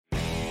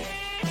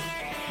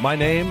My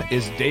name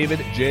is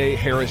David J.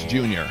 Harris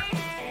Jr.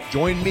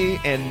 Join me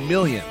and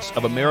millions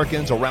of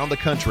Americans around the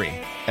country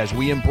as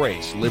we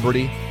embrace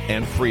liberty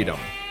and freedom.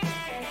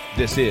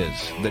 This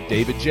is the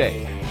David J.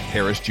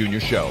 Harris Jr.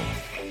 Show.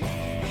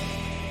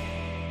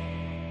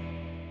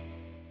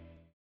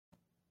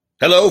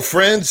 Hello,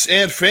 friends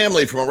and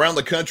family from around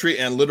the country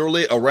and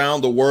literally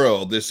around the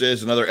world. This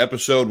is another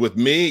episode with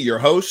me, your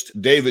host,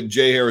 David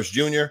J. Harris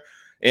Jr.,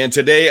 and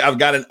today I've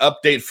got an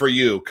update for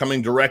you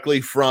coming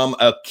directly from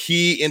a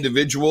key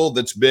individual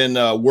that's been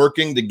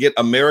working to get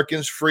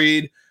Americans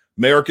freed,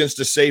 Americans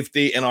to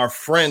safety, and our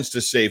friends to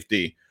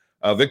safety.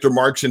 Victor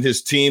Marx and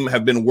his team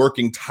have been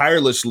working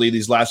tirelessly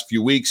these last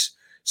few weeks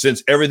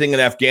since everything in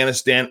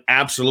Afghanistan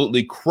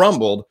absolutely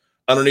crumbled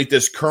underneath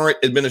this current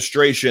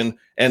administration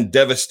and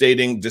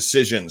devastating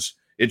decisions.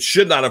 It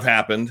should not have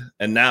happened,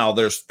 and now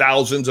there's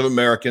thousands of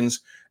Americans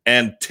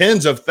and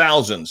tens of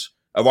thousands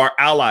of our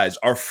allies,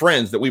 our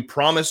friends that we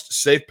promised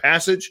safe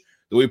passage,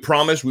 that we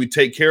promised we'd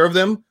take care of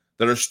them,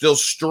 that are still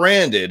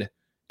stranded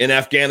in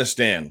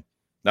Afghanistan.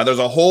 Now, there's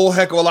a whole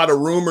heck of a lot of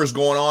rumors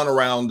going on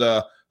around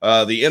the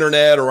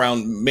internet,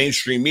 around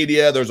mainstream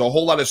media. There's a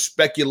whole lot of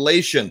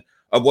speculation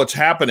of what's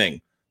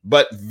happening.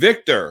 But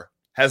Victor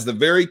has the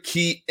very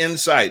key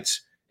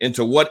insights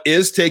into what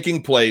is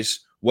taking place,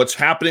 what's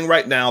happening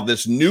right now,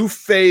 this new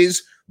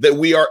phase that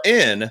we are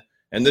in.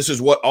 And this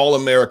is what all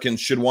Americans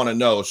should want to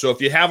know. So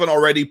if you haven't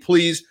already,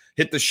 please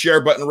hit the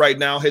share button right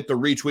now. Hit the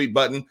retweet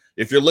button.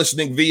 If you're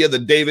listening via the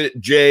David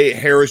J.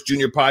 Harris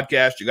Jr.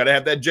 podcast, you got to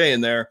have that J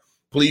in there.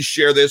 Please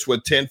share this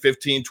with 10,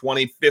 15,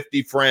 20,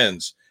 50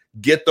 friends.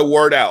 Get the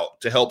word out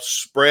to help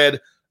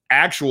spread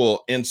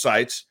actual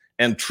insights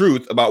and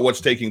truth about what's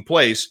taking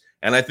place.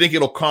 And I think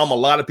it'll calm a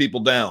lot of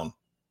people down.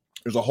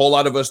 There's a whole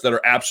lot of us that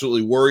are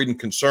absolutely worried and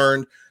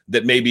concerned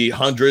that maybe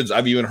hundreds,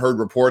 I've even heard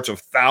reports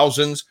of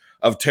thousands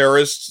of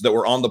terrorists that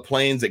were on the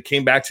planes that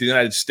came back to the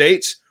United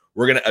States.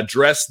 We're going to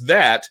address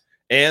that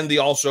and the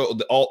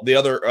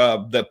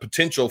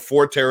potential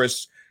for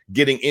terrorists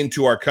getting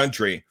into our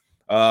country.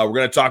 We're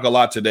going to talk a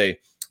lot today.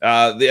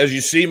 As you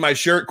see, my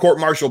shirt, Court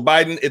Martial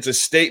Biden, it's a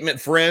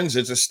statement, friends.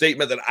 It's a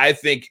statement that I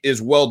think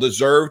is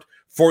well-deserved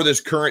for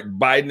this current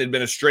Biden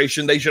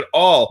administration. They should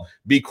all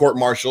be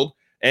court-martialed.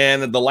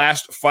 And the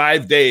last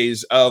 5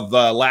 days of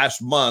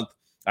last month,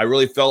 I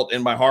really felt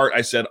in my heart,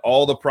 I said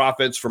all the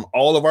profits from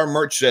all of our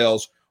merch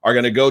sales are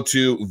going to go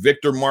to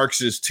Victor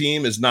Marx's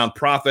team, his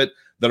nonprofit,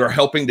 that are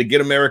helping to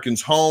get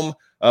Americans home,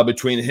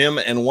 between him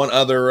and one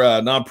other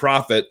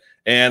nonprofit.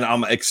 And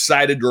I'm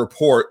excited to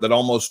report that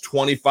almost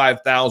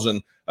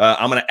 25,000.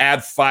 I'm going to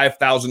add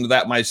 5,000 to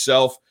that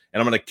myself,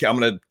 and I'm going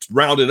to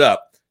round it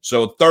up.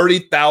 So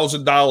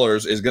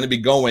 $30,000 is going to be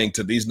going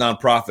to these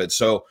nonprofits.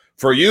 So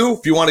for you,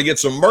 if you want to get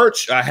some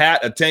merch, a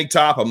hat, a tank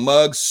top, a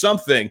mug,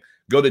 something,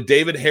 go to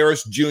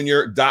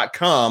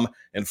davidharrisjr.com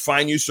and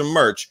find you some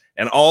merch.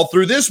 And all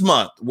through this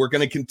month, we're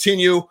going to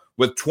continue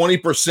with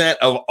 20%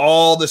 of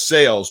all the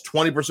sales.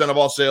 20% of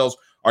all sales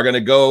are going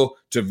to go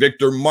to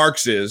Victor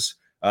Marx's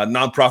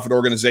nonprofit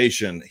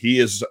organization. He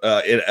is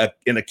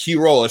in a key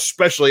role,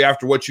 especially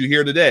after what you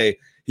hear today.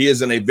 He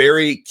is in a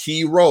very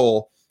key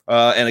role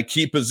and a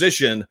key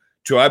position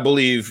to, I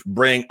believe,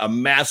 bring a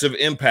massive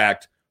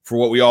impact for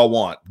what we all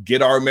want.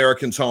 Get our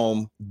Americans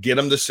home, get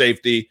them to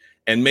safety,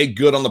 and make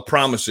good on the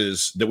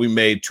promises that we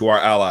made to our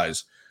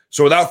allies.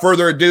 So without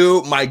further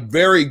ado, my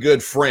very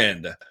good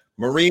friend,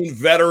 Marine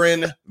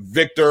veteran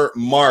Victor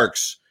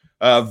Marx.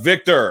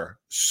 Victor,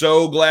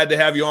 so glad to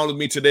have you on with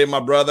me today, my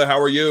brother. How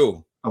are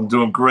you? I'm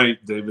doing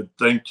great, David.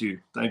 Thank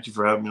you. Thank you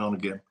for having me on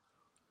again.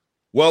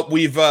 Well,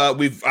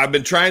 I've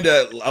been trying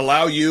to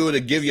allow you to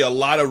give you a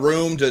lot of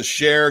room to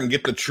share and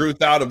get the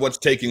truth out of what's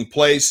taking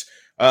place.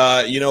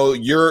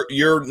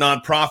 Your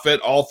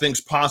nonprofit, All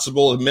Things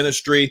Possible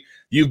Ministry,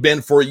 you've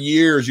been for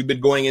years, you've been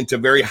going into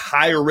very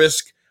high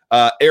risk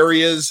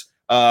areas,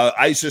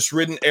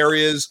 ISIS-ridden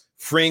areas,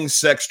 freeing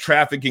sex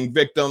trafficking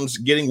victims,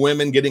 getting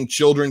women, getting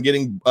children,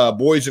 getting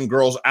boys and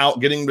girls out,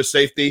 getting them to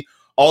safety,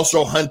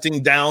 also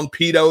hunting down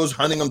pedos,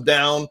 hunting them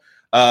down,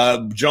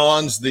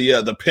 Johns,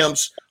 the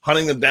pimps,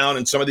 hunting them down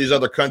in some of these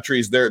other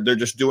countries. They're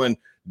just doing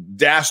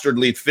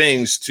dastardly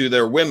things to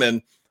their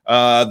women.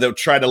 They'll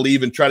try to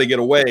leave and try to get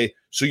away.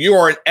 So you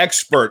are an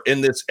expert in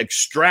this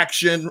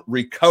extraction,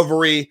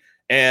 recovery,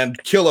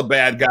 and kill a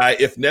bad guy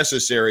if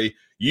necessary.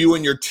 You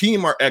and your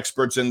team are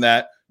experts in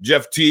that.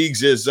 Jeff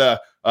Teagues is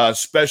a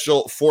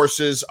special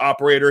forces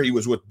operator. He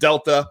was with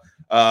Delta.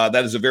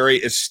 That is a very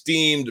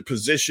esteemed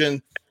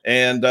position,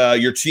 and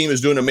your team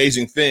is doing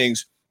amazing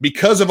things.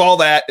 Because of all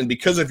that, and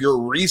because of your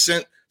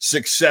recent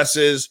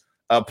successes,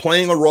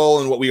 playing a role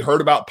in what we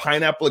heard about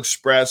Pineapple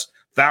Express,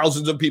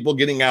 thousands of people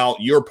getting out,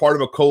 you're part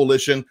of a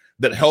coalition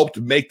that helped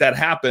make that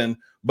happen.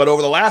 But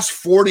over the last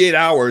 48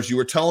 hours, you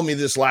were telling me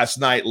this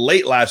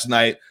late last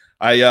night,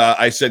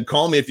 I said,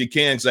 call me if you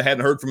can, because I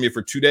hadn't heard from you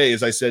for 2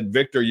 days. I said,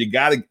 Victor, you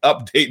got to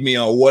update me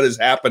on what is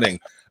happening.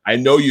 I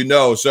know you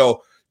know.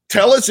 So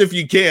tell us if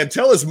you can.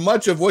 Tell us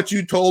much of what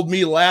you told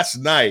me last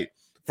night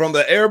from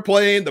the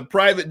airplane, the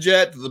private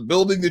jet, to the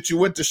building that you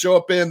went to show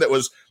up in that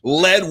was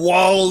lead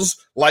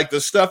walls, like the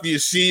stuff you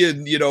see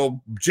in,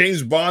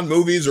 James Bond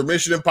movies or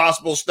Mission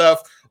Impossible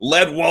stuff,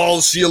 lead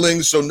walls,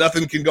 ceilings, so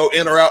nothing can go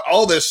in or out,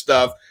 all this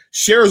stuff.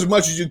 Share as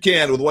much as you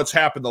can with what's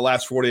happened the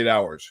last 48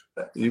 hours.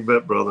 You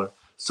bet, brother.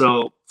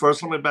 So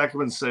first, let me back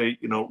up and say,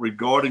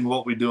 regarding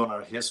what we do in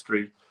our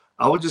history,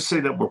 I would just say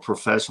that we're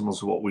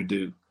professionals at what we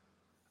do.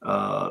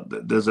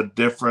 There's a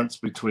difference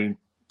between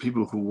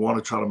people who want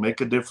to try to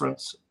make a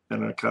difference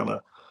and are kind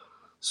of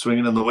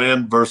swinging in the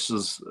wind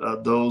versus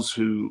those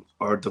who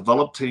are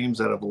developed teams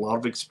that have a lot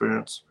of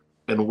experience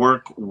and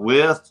work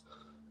with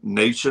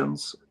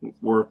nations,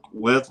 work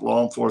with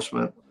law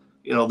enforcement.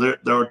 There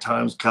are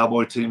times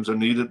cowboy teams are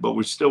needed, but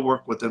we still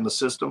work within the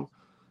system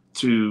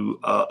to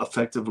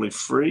effectively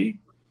free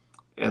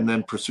and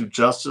then pursue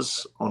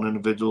justice on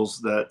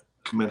individuals that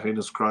commit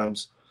heinous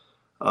crimes.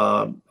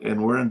 And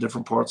we're in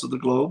different parts of the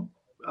globe,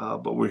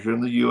 but we're here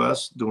in the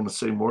U.S. doing the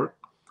same work.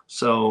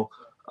 So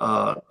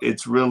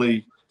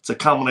it's a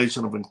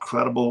combination of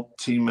incredible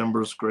team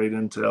members, great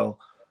intel,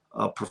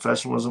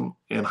 professionalism,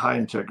 and high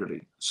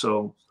integrity.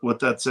 So with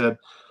that said,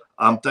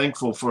 I'm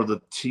thankful for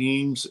the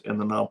teams and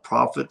the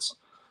nonprofits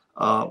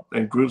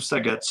and groups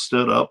that got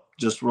stood up,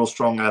 just real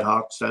strong ad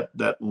hocs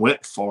that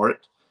went for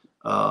it,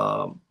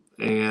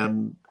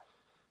 and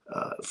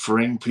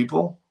freeing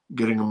people,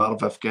 getting them out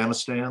of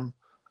Afghanistan.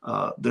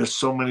 There's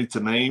so many to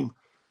name.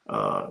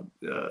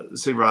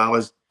 Saber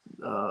Allies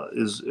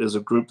is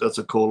a group that's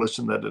a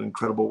coalition that did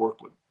incredible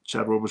work with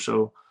Chad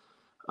Robichaux,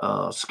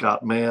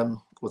 Scott Mann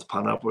with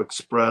Pineapple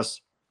Express.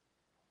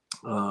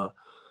 There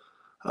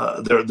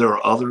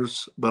are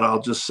others, but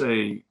I'll just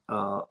say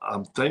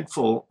I'm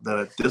thankful that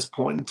at this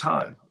point in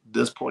time,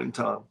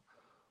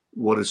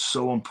 what is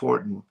so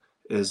important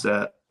is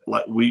that,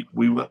 like,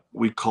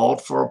 we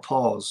called for a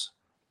pause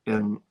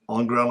in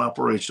on-ground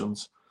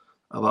operations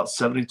about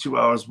 72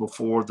 hours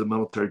before the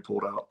military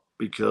pulled out,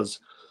 because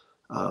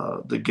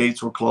the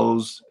gates were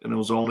closed and it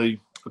was only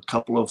a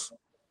couple of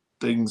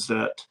things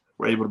that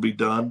were able to be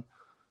done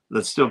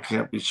that still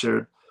can't be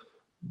shared.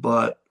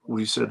 But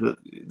we said that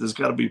there's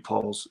got to be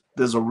pause.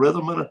 There's a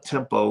rhythm and a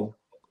tempo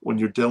when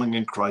you're dealing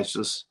in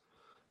crisis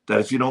that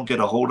if you don't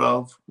get a hold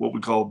of, what we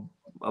call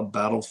a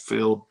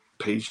battlefield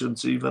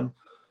patience even,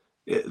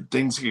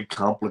 things get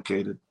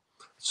complicated.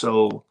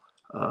 So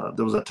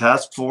there was a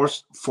task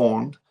force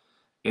formed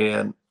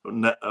and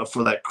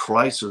for that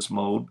crisis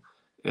mode.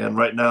 And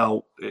right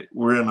now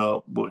we're in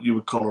what you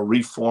would call a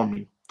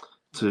reforming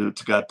to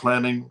guide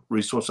planning,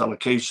 resource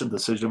allocation,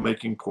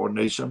 decision-making,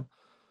 coordination.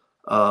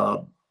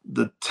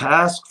 The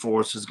task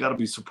force has got to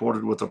be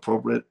supported with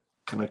appropriate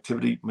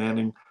connectivity,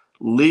 manning,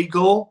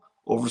 legal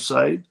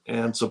oversight,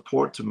 and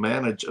support to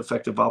manage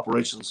effective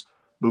operations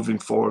moving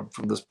forward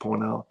from this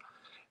point out.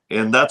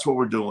 And that's what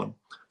we're doing.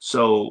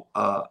 So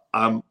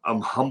I'm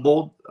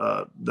humbled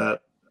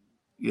that,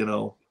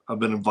 I've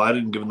been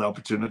invited and given the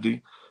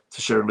opportunity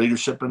to share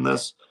leadership in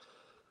this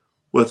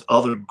with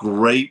other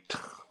great,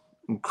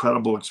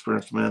 incredible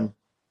experienced men.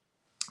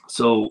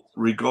 So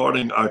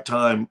regarding our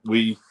time,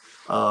 we,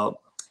 a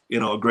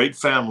great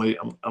family.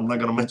 I'm not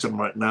going to mention them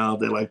right now.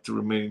 They like to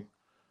remain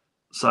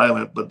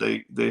silent, but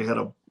they have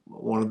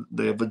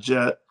a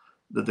jet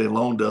that they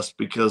loaned us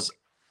because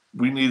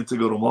we needed to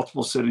go to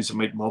multiple cities and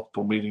make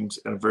multiple meetings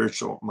in a very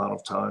short amount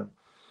of time.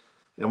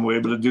 And we're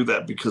able to do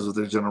that because of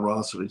their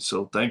generosity.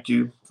 So thank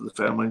you to the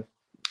family,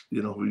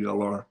 who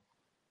y'all are.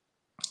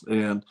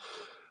 And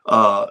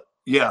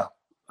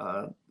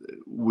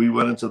we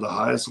went into the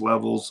highest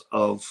levels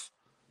of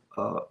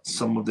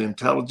some of the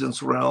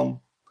intelligence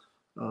realm.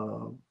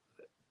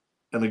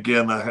 And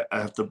again, I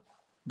have to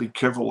be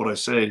careful what I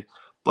say,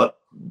 but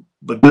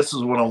this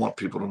is what I want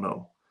people to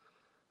know,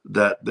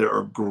 that there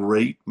are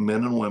great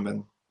men and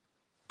women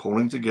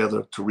pulling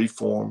together to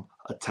reform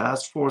a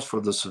task force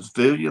for the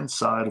civilian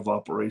side of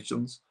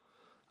operations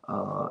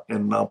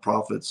and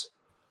nonprofits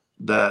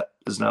that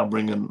is now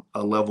bringing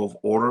a level of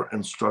order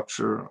and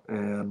structure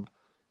and,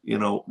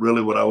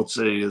 really what I would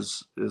say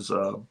is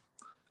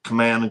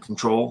command and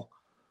control,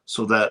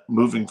 so that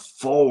moving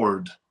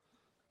forward,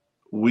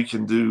 we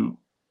can do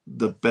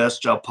the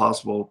best job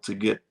possible to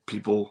get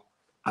people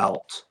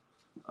out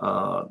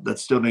that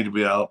still need to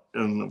be out,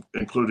 and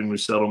including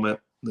resettlement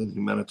and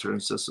humanitarian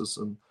assistance,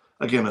 and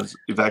again, as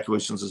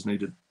evacuations as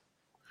needed.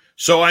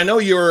 So I know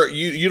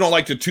you don't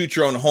like to toot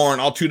your own horn.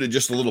 I'll toot it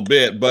just a little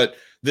bit, but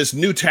this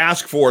new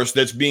task force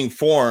that's being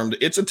formed,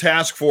 it's a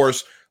task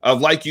force of,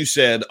 like you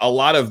said, a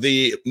lot of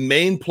the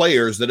main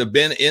players that have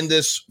been in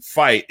this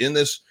fight, in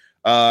this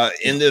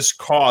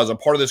cause, a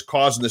part of this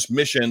cause and this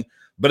mission,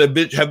 but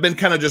have been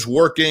kind of just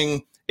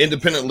working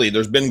independently.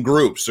 There's been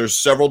groups. There's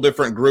several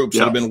different groups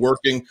that have been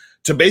working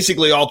to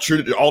basically all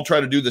try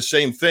to do the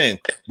same thing.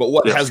 But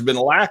what has been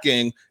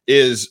lacking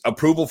is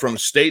approval from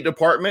State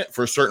Department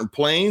for certain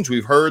planes.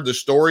 We've heard the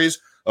stories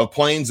of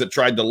planes that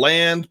tried to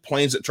land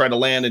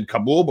in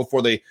Kabul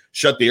before they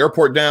shut the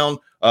airport down,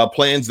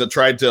 planes that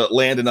tried to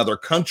land in other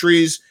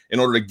countries in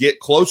order to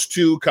get close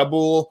to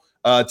Kabul.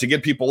 to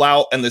get people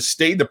out, and the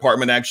State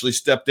Department actually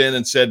stepped in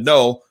and said,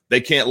 no,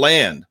 they can't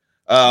land.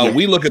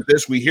 We look at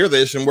this, we hear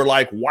this, and we're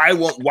like, why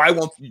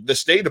won't the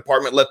State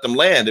Department let them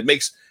land? It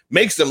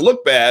makes them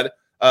look bad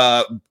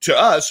to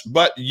us,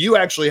 but you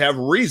actually have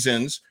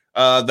reasons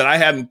that I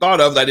hadn't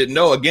thought of, that I didn't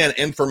know. Again,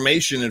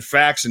 information and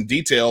facts and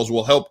details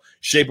will help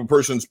shape a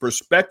person's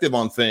perspective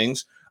on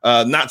things.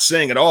 Not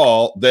saying at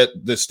all that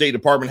the State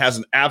Department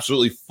hasn't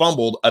absolutely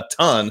fumbled a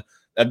ton.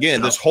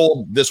 Again, this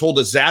whole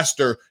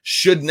disaster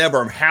should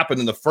never have happened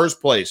in the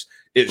first place.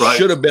 It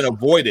should have been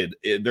avoided.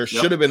 There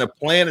should have been a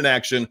plan in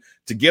action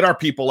to get our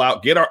people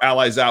out, get our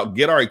allies out,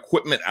 get our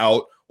equipment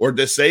out, or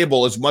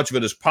disable as much of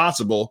it as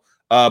possible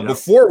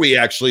before we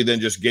actually then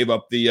just gave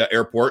up the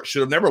airport.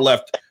 Should have never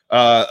left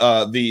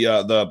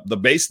the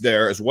base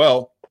there as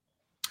well.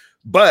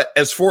 But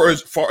as far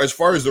as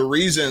the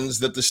reasons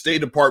that the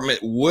State Department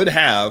would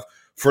have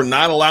for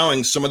not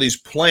allowing some of these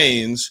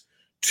planes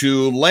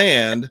to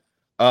land,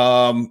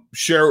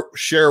 share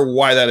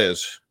why that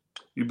is.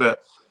 You bet.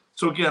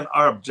 So again,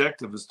 our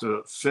objective is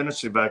to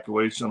finish the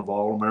evacuation of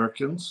all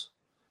Americans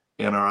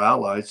and our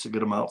allies, to get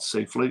them out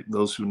safely,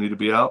 those who need to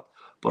be out,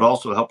 but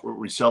also help with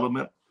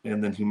resettlement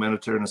and then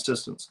humanitarian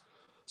assistance.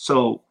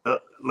 So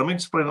let me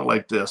explain it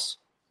like this.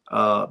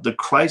 The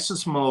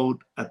crisis mode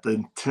at the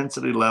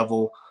intensity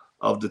level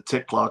of the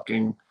tick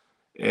clocking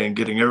and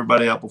getting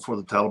everybody out before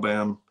the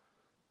Taliban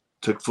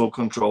took full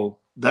control,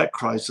 that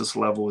crisis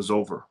level is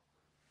over.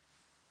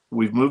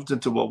 We've moved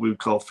into what we would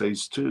call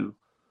phase 2.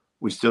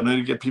 We still need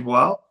to get people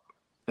out,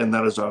 and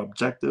that is our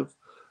objective.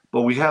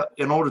 But we have,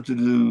 in order to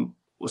do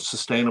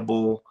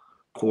sustainable,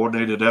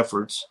 coordinated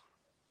efforts,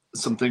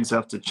 some things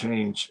have to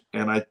change.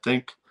 And I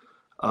think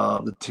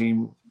the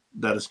team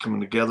that is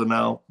coming together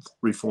now,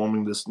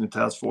 reforming this new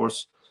task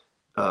force,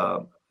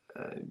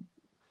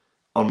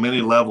 on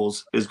many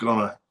levels is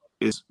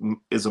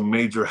a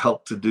major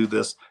help to do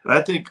this. And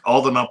I think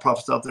all the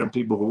nonprofits out there and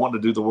people who want to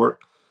do the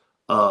work,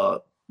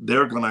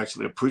 they're going to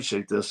actually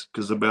appreciate this,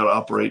 because they'll be able to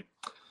operate.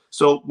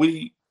 So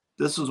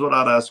this is what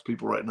I'd ask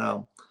people right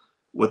now,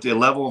 with the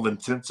level of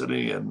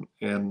intensity, and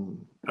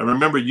I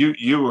remember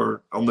you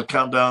were on the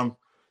countdown.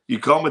 You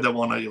called me that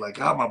one night. You're like,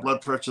 my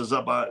blood pressure's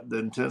up by the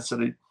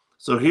intensity.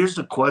 So here's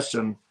the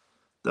question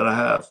that I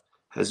have: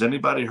 has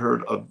anybody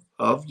heard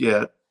of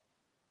yet,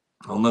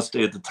 on this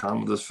day at the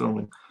time of this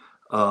filming,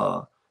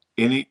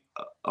 any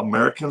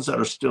Americans that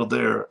are still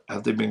there?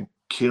 Have they been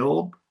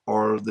killed,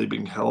 or are they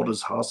being held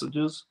as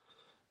hostages?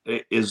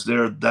 Is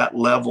there that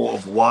level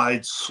of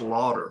wide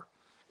slaughter?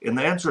 And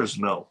the answer is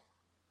no,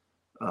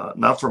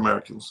 not for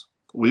Americans.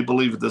 We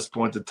believe at this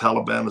point the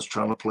Taliban is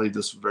trying to play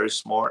this very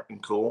smart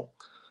and cool.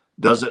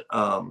 Does it?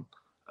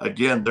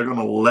 Again, they're going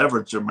to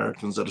leverage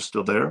Americans that are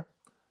still there,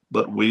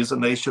 but we as a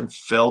nation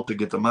failed to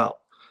get them out.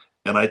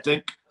 And I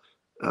think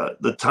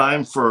the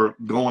time for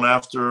going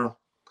after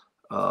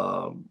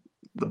the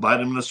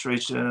Biden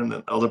administration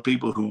and other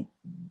people who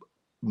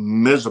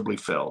miserably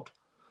failed,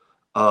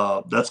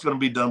 that's going to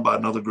be done by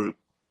another group.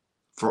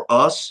 For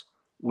us,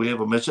 we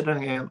have a mission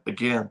at hand,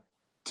 again,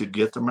 to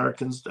get the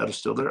Americans that are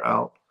still there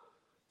out,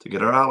 to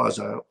get our allies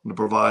out, and to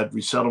provide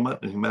resettlement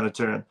and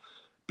humanitarian.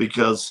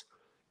 Because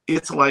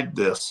it's like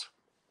this: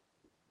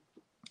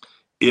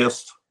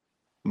 if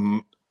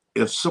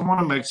someone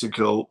in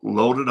Mexico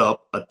loaded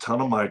up a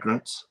ton of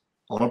migrants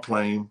on a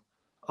plane,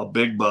 a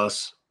big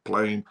bus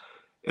plane,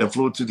 and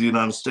flew to the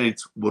United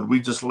States, would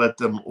we just let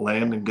them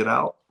land and get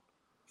out?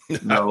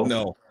 No.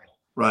 No.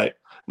 Right.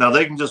 Now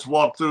they can just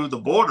walk through the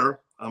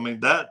border. I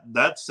mean,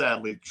 that's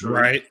sadly true.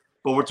 Right.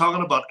 But we're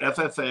talking about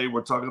FFA.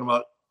 We're talking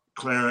about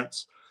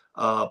clearance.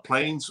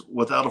 Planes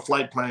without a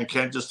flight plan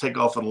can't just take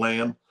off and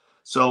land.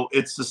 So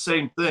it's the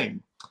same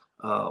thing.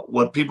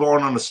 What people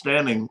aren't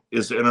understanding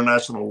is the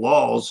international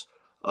laws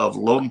of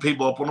loading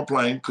people up on a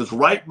plane. Because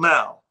right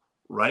now,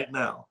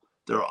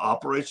 there are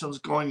operations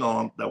going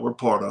on that we're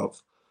part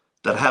of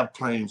that have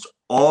planes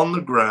on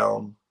the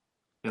ground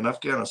in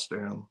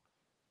Afghanistan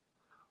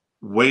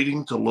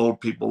waiting to load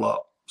people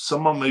up.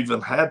 Some of them even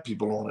had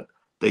people on it.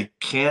 They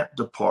can't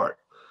depart.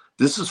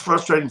 This is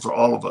frustrating for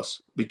all of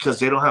us because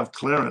they don't have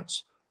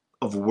clearance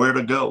of where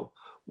to go.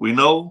 We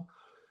know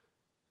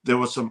there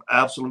was some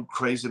absolute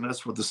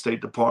craziness with the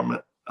State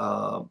Department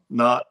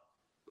not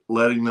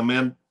letting them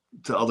in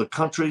to other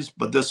countries,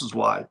 but this is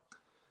why.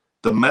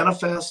 The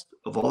manifest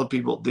of all the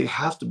people, they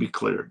have to be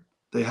cleared.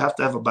 They have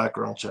to have a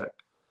background check.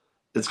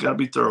 It's got to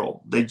be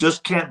thorough. They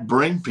just can't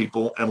bring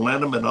people and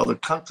land them in other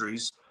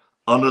countries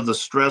under the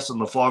stress and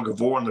the fog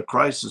of war and the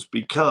crisis,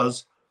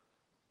 because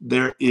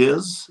there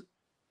is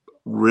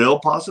real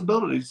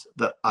possibilities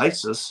that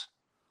ISIS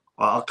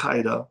or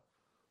Al-Qaeda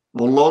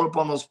will load up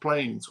on those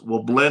planes,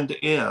 will blend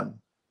in.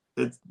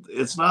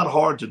 It's not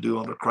hard to do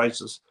under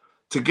crisis,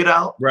 to get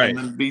out and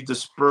then be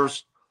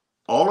dispersed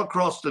all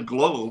across the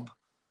globe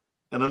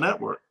in a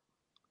network.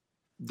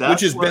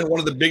 Which has been one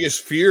of the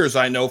biggest fears,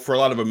 I know, for a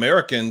lot of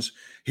Americans,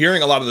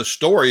 hearing a lot of the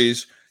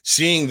stories,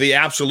 seeing the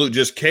absolute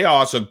just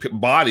chaos of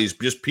bodies,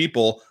 just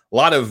people, a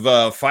lot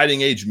of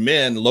fighting age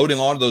men loading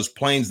onto those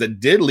planes that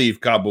did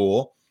leave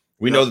Kabul,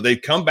 We know that they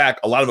come back.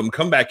 A lot of them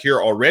come back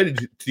here already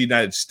to the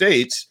United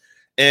States.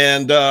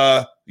 And,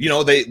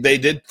 they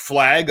did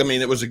flag. I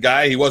mean, it was a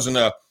guy, he was on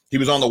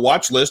the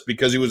watch list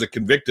because he was a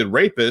convicted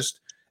rapist,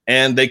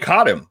 and they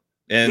caught him,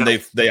 and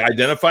they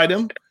identified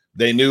him.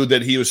 They knew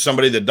that he was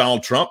somebody that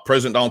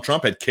President Donald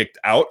Trump had kicked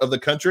out of the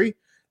country,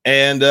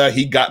 and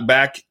he got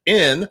back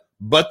in,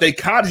 but they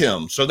caught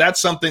him. So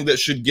that's something that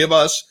should give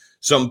us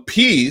some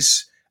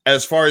peace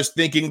as far as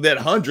thinking that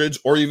hundreds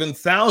or even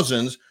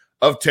thousands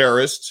of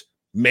terrorists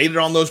made it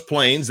on those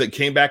planes that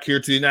came back here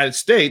to the United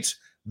States.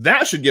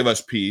 That should give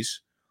us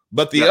peace.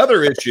 But the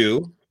other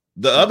issue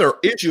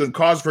and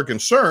cause for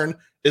concern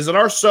is that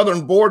our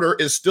southern border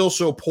is still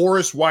so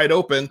porous, wide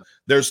open.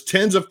 There's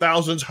tens of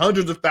thousands,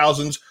 hundreds of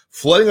thousands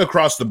flooding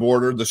across the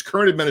border. This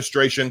current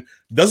administration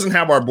doesn't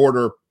have our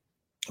border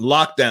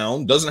locked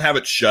down, doesn't have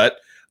it shut.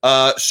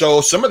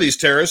 So some of these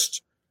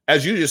terrorists,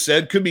 as you just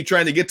said, could be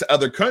trying to get to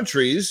other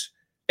countries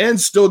and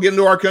still get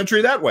into our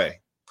country that way.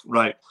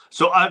 Right.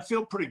 So I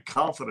feel pretty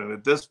confident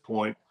at this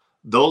point,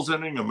 those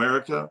entering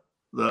America,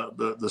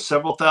 the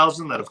several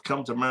thousand that have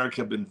come to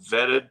America have been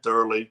vetted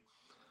thoroughly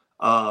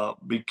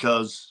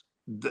because,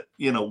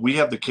 we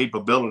have the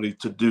capability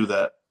to do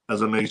that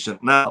as a nation.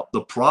 Now,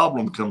 the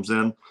problem comes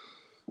in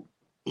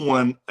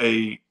when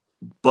a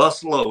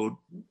busload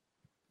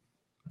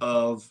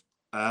of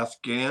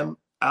Afghan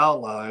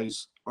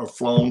allies are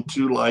flown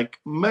to like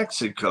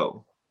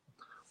Mexico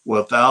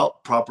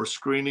without proper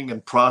screening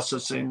and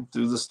processing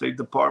through the State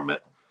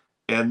Department.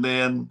 And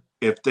then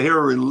if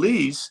they're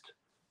released,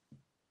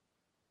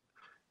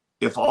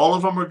 if all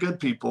of them are good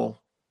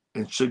people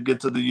and should get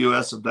to the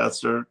U.S., if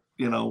that's their,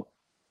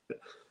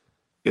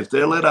 if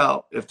they're let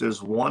out, if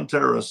there's one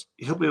terrorist,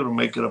 he'll be able to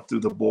make it up through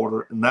the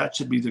border. And that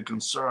should be the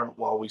concern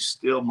while we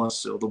still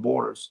must seal the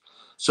borders.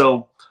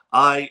 So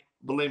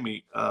believe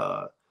me,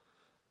 I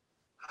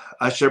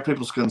share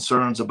people's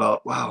concerns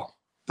about, wow,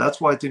 that's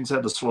why things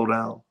had to slow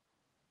down.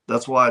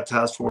 That's why a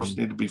task force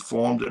needed to be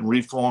formed and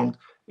reformed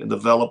and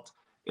developed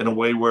in a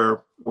way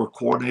where we're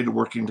coordinated,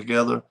 working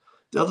together.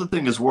 The other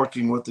thing is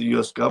working with the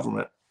U.S.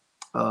 government.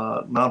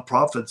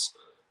 Nonprofits,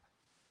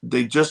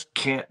 they just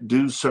can't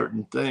do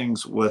certain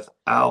things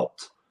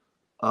without,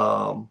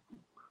 when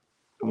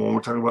we're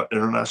talking about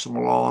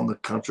international law in the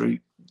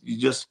country, you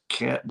just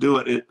can't do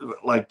it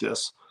like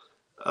this.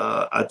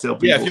 I tell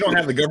people. Yeah, if you don't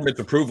have the government's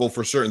approval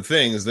for certain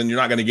things, then you're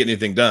not going to get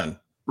anything done.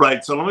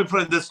 Right. So let me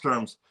put it in this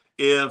terms.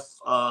 If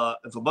a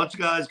bunch of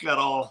guys got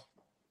all,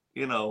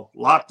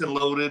 locked and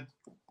loaded,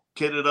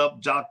 kitted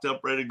up, jocked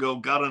up, ready to go,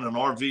 got in an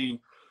RV,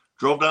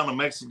 drove down to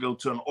Mexico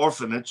to an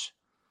orphanage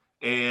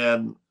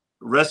and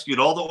rescued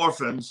all the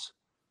orphans,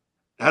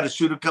 had to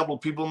shoot a couple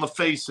of people in the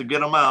face to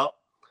get them out,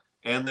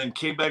 and then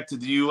came back to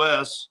the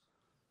U.S.,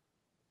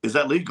 is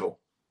that legal?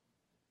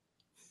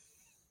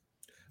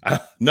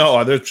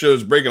 No, that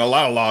shows breaking a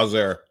lot of laws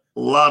there. A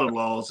lot of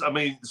laws. I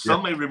mean,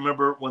 some may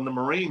remember when the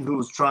Marine who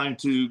was trying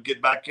to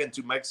get back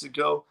into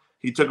Mexico,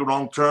 he took a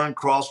wrong turn,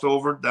 crossed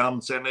over down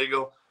in San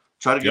Diego,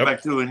 tried to get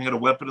back through, and he had a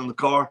weapon in the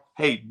car.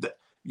 Hey,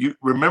 you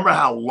remember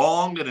how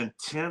long and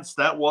intense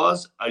that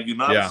was? A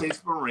United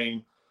States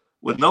Marine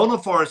with no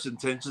nefarious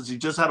intentions. He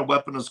just had a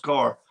weapon in his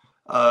car,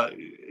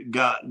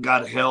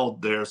 got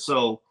held there.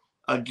 So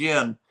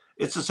again,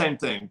 it's the same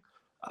thing.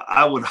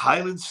 I would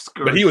highly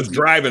discourage. But he was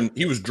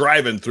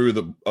driving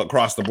through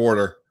across the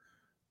border.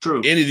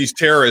 True. Any of these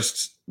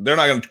terrorists, they're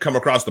not going to come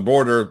across the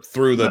border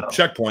through the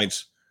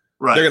checkpoints.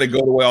 Right. They're going to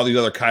go the way all these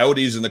other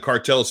coyotes and the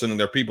cartels sending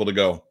their people to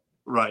go.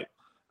 Right.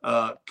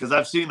 Because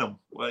I've seen them,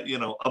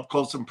 up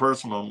close and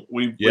personal.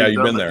 We've you've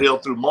done been the there. deal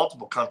through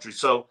multiple countries.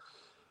 So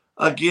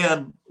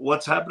again,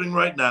 what's happening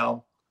right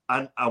now,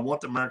 I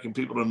want the American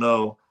people to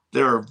know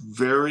there are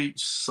very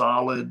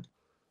solid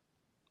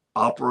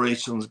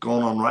operations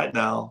going on right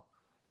now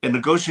and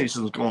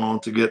negotiations going on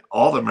to get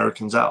all the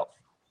Americans out.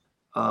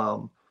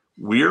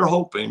 We're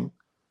hoping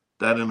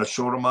that in a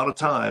short amount of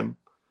time,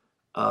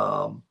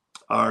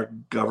 our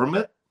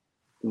government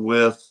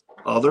with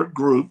other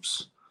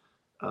groups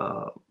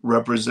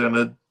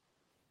represented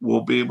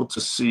will be able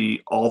to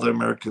see all the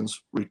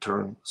Americans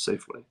return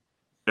safely.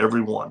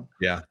 Everyone.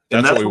 Yeah,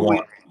 that's what we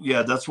want.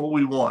 That's what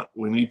we want.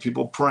 We need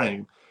people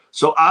praying.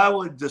 So I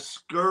would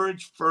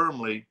discourage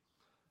firmly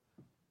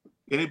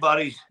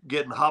anybody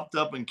getting hopped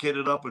up and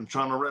kitted up and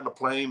trying to rent a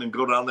plane and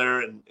go down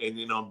there and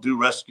do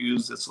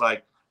rescues. It's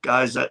like,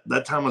 guys,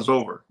 that time is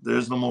over.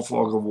 There's no more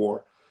fog of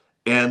war.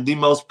 And the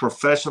most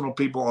professional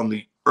people on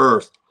the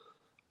earth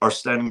are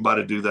standing by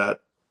to do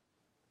that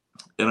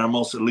in our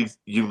most elite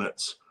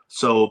units.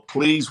 So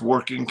please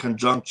work in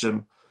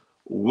conjunction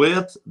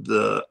with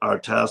our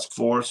task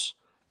force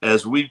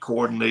as we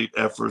coordinate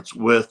efforts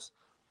with,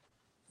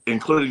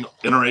 including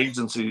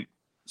interagency,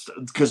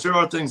 because there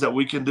are things that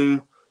we can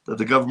do that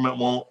the government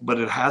won't, but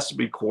it has to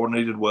be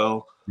coordinated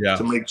well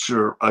to make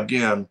sure,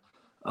 again,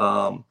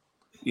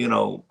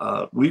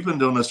 we've been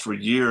doing this for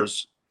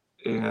years,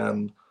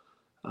 and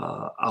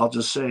I'll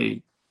just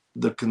say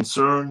the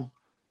concern,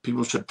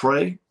 people should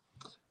pray.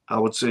 I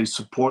would say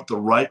support the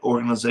right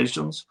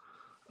organizations.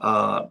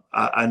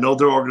 I know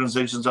there are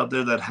organizations out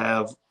there that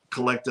have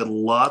collected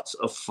lots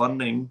of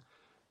funding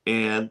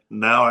and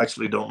now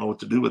actually don't know what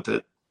to do with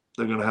it.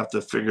 They're going to have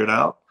to figure it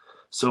out.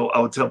 So I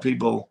would tell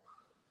people,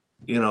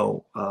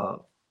 hang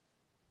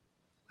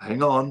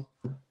on,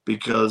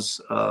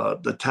 because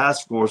the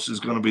task force is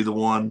going to be the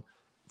one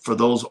for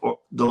those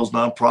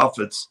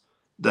nonprofits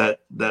that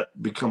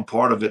become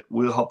part of it.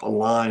 Will help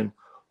align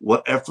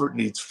what effort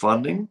needs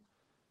funding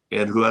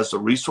and who has the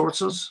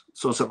resources.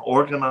 So it's an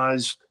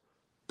organized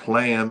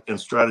plan and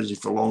strategy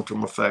for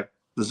long-term effect.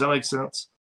 Does that make sense?